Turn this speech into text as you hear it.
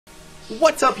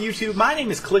What's up, YouTube? My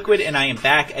name is Clickwood, and I am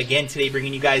back again today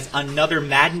bringing you guys another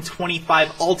Madden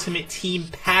 25 Ultimate Team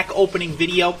pack opening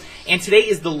video. And today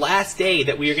is the last day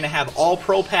that we are going to have all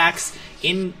pro packs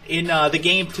in the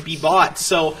game to be bought.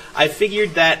 So I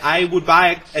figured that I would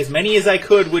buy as many as I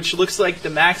could, which looks like the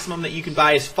maximum that you can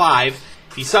buy is 5.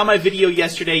 If you saw my video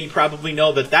yesterday, you probably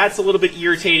know that that's a little bit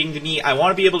irritating to me. I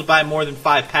want to be able to buy more than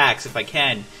 5 packs if I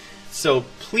can. So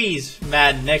please,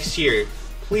 Madden, next year,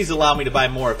 please allow me to buy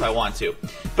more if I want to.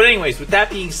 But anyways, with that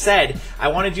being said, I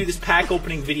want to do this pack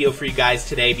opening video for you guys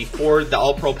today before the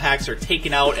all-pro packs are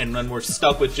taken out and then we're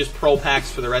stuck with just pro packs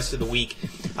for the rest of the week,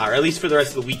 or at least for the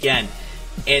rest of the weekend.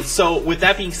 And so with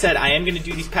that being said, I am going to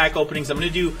do these pack openings. I'm going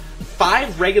to do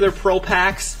 5 regular pro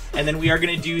packs, and then we are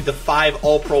going to do the 5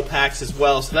 all-pro packs as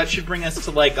well. So that should bring us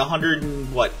to like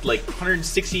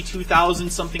 162,000,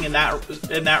 something in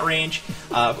that range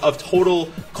of total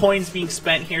coins being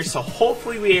spent here. So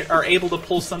hopefully we are able to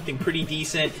pull something pretty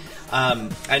decent.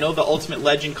 I know the Ultimate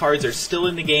Legend cards are still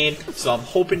in the game, so I'm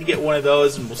hoping to get one of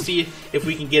those, and we'll see if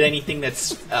we can get anything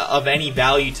that's of any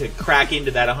value to crack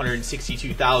into that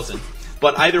 162,000.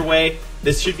 But either way,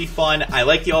 this should be fun. I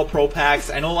like the all-pro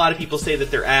packs. I know a lot of people say that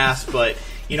they're ass, but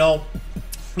you know,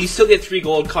 you still get 3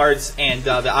 gold cards and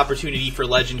the opportunity for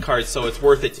legend cards, so it's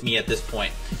worth it to me at this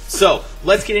point. So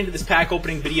let's get into this pack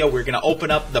opening video. We're going to open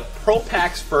up the pro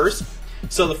packs first.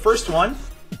 So the first one,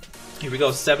 here we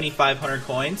go, 7,500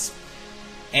 coins.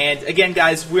 And again,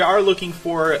 guys, we are looking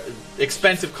for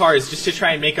expensive cards just to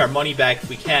try and make our money back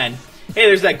if we can. Hey,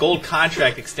 there's that gold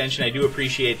contract extension. I do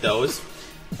appreciate those.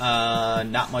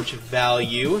 Not much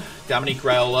value. Dominique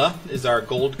Raiola is our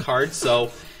gold card,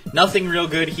 so nothing real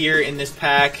good here in this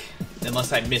pack,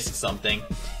 unless I missed something,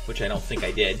 which I don't think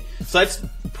I did. So that's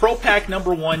pro pack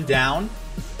number 1 down.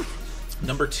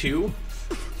 Number 2.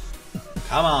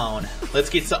 Come on. Let's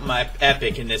get something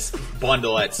epic in this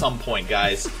bundle at some point,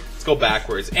 guys. Let's go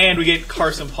backwards. And we get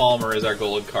Carson Palmer as our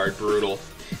gold card. Brutal.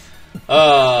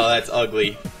 Oh, that's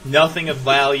ugly. Nothing of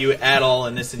value at all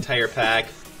in this entire pack.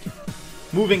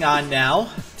 Moving on now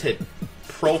to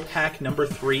pro pack number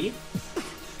 3.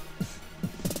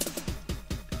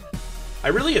 I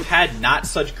really have had not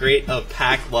such great of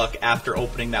pack luck after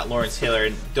opening that Lawrence Taylor,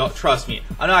 and don't trust me,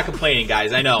 I'm not complaining,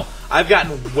 guys. I know I've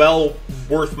gotten well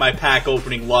worth my pack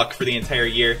opening luck for the entire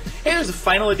year. Hey, there's a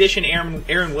final edition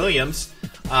Aaron Williams.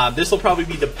 This will probably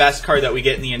be the best card that we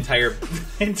get in the entire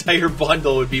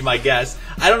bundle, would be my guess.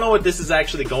 I don't know what this is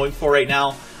actually going for right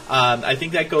now. I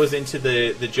think that goes into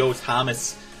the Joe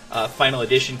Thomas final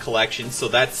edition collection, so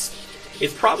it's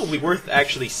probably worth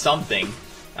actually something.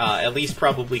 At least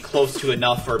probably close to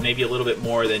enough, or maybe a little bit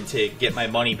more than to get my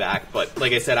money back. But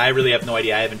like I said, I really have no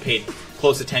idea. I haven't paid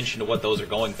close attention to what those are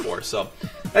going for. So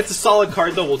that's a solid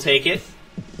card, though. We'll take it.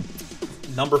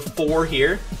 Number 4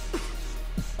 here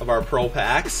of our pro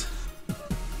packs.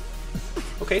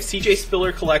 Okay, CJ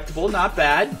Spiller collectible. Not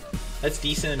bad. That's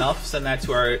decent enough. Send that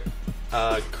to our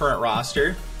current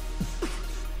roster.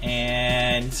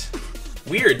 And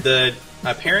weird.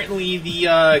 Apparently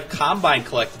the Combine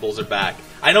collectibles are back.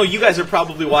 I know you guys are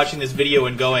probably watching this video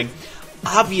and going,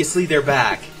 obviously they're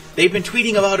back. They've been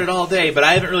tweeting about it all day, but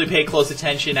I haven't really paid close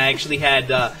attention. I actually had,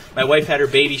 my wife had her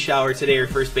baby shower today, her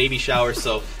first baby shower,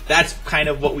 so that's kind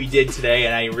of what we did today,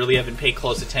 and I really haven't paid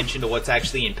close attention to what's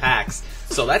actually in packs.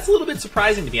 So that's a little bit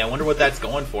surprising to me. I wonder what that's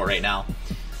going for right now.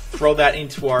 Throw that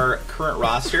into our current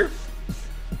roster.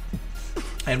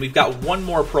 And we've got one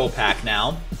more pro pack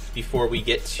now before we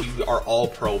get to our all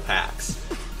pro packs.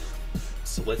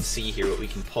 So let's see here what we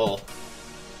can pull.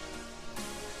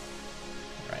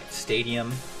 Alright,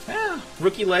 Stadium.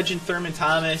 Rookie legend Thurman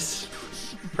Thomas.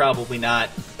 Probably not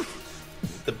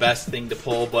the best thing to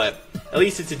pull, but at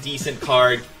least it's a decent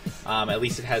card. At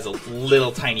least it has a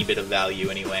little tiny bit of value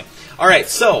anyway. Alright,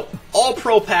 so all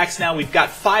pro packs now. We've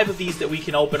got 5 of these that we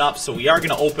can open up, so we are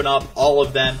going to open up all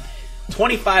of them.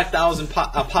 25,000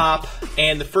 a pop,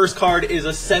 and the first card is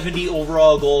a 70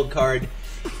 overall gold card.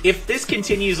 If this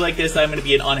continues like this, I'm going to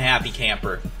be an unhappy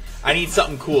camper. I need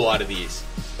something cool out of these.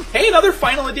 Hey, another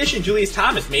final edition, Julius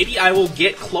Thomas. Maybe I will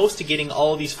get close to getting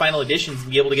all of these final editions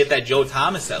and be able to get that Joe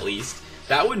Thomas at least.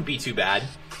 That wouldn't be too bad.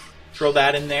 Throw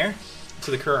that in there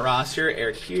to the current roster.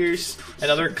 Eric Pierce,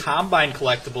 another Combine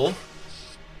collectible.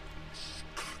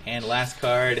 And last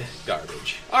card,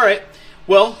 garbage. Alright,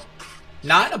 well,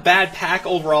 not a bad pack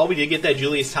overall. We did get that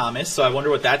Julius Thomas, so I wonder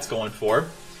what that's going for.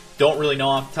 Don't really know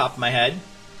off the top of my head.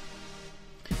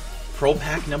 Pro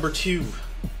pack number 2.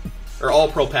 Or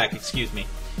all pro pack, excuse me.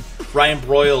 Ryan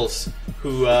Broyles,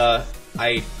 who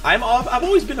I've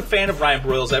always been a fan of Ryan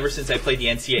Broyles ever since I played the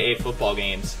NCAA football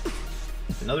games.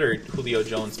 Another Julio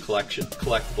Jones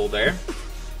collectible there.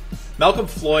 Malcolm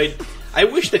Floyd. I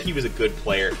wish that he was a good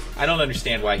player. I don't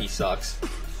understand why he sucks.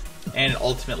 And an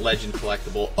Ultimate Legend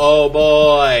collectible. Oh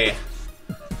boy!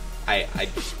 I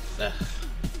just...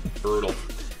 brutal.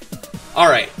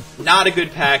 Alright, not a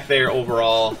good pack there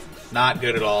overall. Not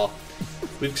good at all.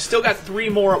 We've still got 3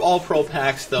 more All-Pro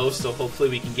packs though, so hopefully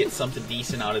we can get something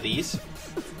decent out of these.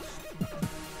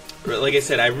 Like I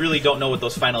said, I really don't know what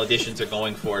those final editions are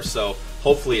going for, so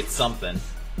hopefully it's something.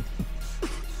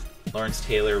 Lawrence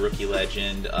Taylor, Rookie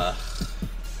Legend.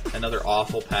 Another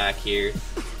awful pack here.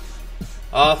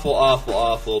 Awful, awful,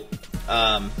 awful.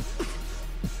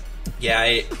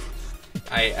 Yeah,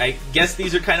 I guess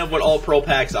these are kind of what all pro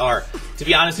packs are. To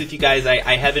be honest with you guys,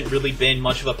 I haven't really been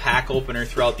much of a pack opener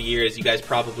throughout the year, as you guys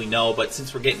probably know, but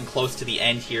since we're getting close to the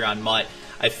end here on MUT,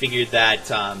 I figured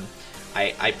that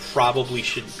I probably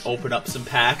should open up some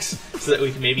packs so that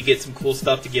we can maybe get some cool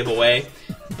stuff to give away.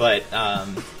 But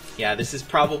yeah, this is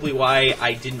probably why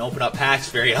I didn't open up packs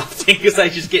very often, because I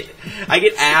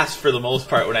get asked for the most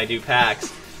part when I do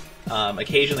packs.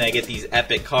 Occasionally I get these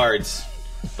epic cards.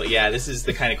 But yeah, this is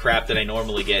the kind of crap that I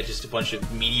normally get. Just a bunch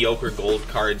of mediocre gold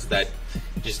cards that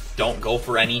just don't go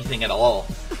for anything at all.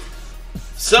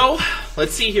 So,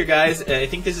 let's see here, guys. I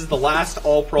think this is the last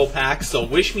All-Pro pack, so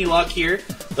wish me luck here.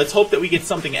 Let's hope that we get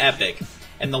something epic.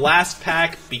 And the last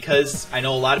pack, because I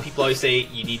know a lot of people always say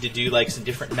you need to do like some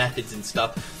different methods and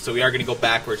stuff, so we are going to go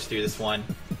backwards through this one.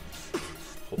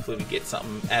 Hopefully we get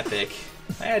something epic.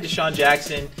 I had Deshaun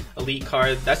Jackson, Elite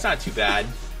card. That's not too bad.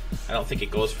 I don't think it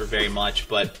goes for very much,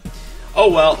 but oh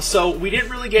well. So we didn't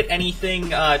really get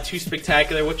anything too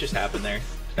spectacular. What just happened there?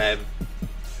 Did I have...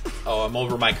 Oh, I'm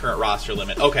over my current roster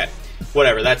limit. Okay,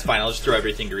 whatever. That's fine. I'll just throw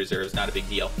everything to reserves. Not a big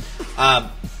deal.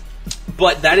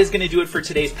 But that is going to do it for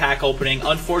today's pack opening.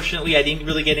 Unfortunately, I didn't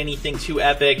really get anything too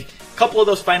epic. A couple of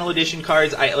those final edition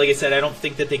cards, like I said, I don't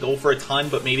think that they go for a ton,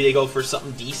 but maybe they go for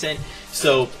something decent.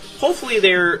 So hopefully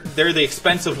they're the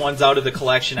expensive ones out of the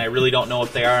collection. I really don't know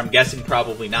if they are. I'm guessing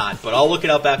probably not, but I'll look it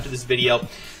up after this video.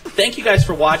 Thank you guys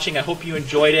for watching. I hope you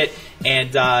enjoyed it.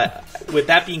 And with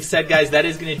that being said, guys, that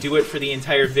is going to do it for the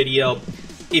entire video.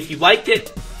 If you liked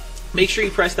it, make sure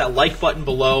you press that like button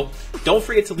below. Don't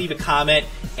forget to leave a comment,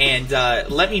 and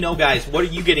let me know, guys, what are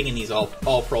you getting in these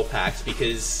all-pro packs,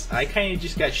 because I kind of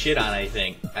just got shit on, I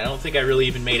think. I don't think I really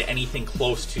even made anything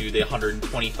close to the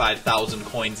 125,000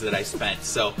 coins that I spent.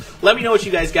 So let me know what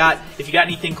you guys got. If you got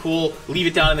anything cool, leave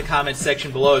it down in the comments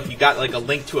section below. If you got like a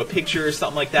link to a picture or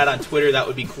something like that on Twitter, that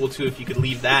would be cool too if you could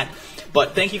leave that.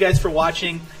 But thank you guys for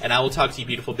watching, and I will talk to you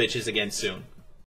beautiful bitches again soon.